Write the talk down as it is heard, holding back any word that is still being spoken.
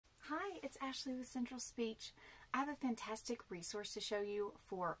Ashley with Central Speech. I have a fantastic resource to show you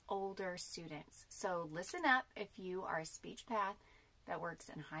for older students. So listen up if you are a speech path that works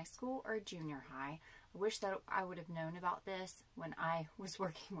in high school or junior high. I wish that I would have known about this when I was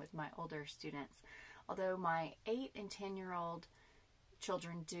working with my older students. Although my 8 and 10-year-old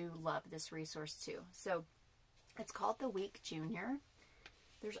children do love this resource too. So it's called The Week Junior.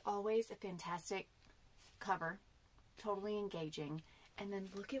 There's always a fantastic cover, totally engaging. And then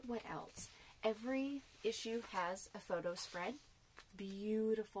look at what else. Every issue has a photo spread.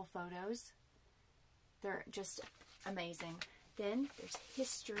 Beautiful photos. They're just amazing. Then there's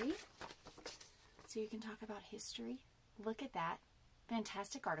history. So you can talk about history. Look at that.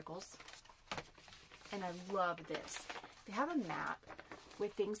 Fantastic articles. And I love this. They have a map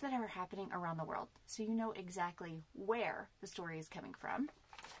with things that are happening around the world. So you know exactly where the story is coming from.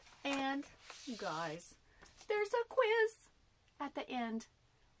 And you guys, there's a quiz at the end.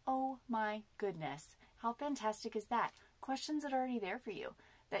 Oh my goodness. How fantastic is that? Questions that are already there for you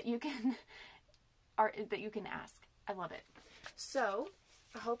that you can ask. I love it. So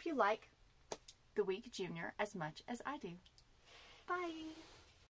I hope you like The Week Junior as much as I do. Bye.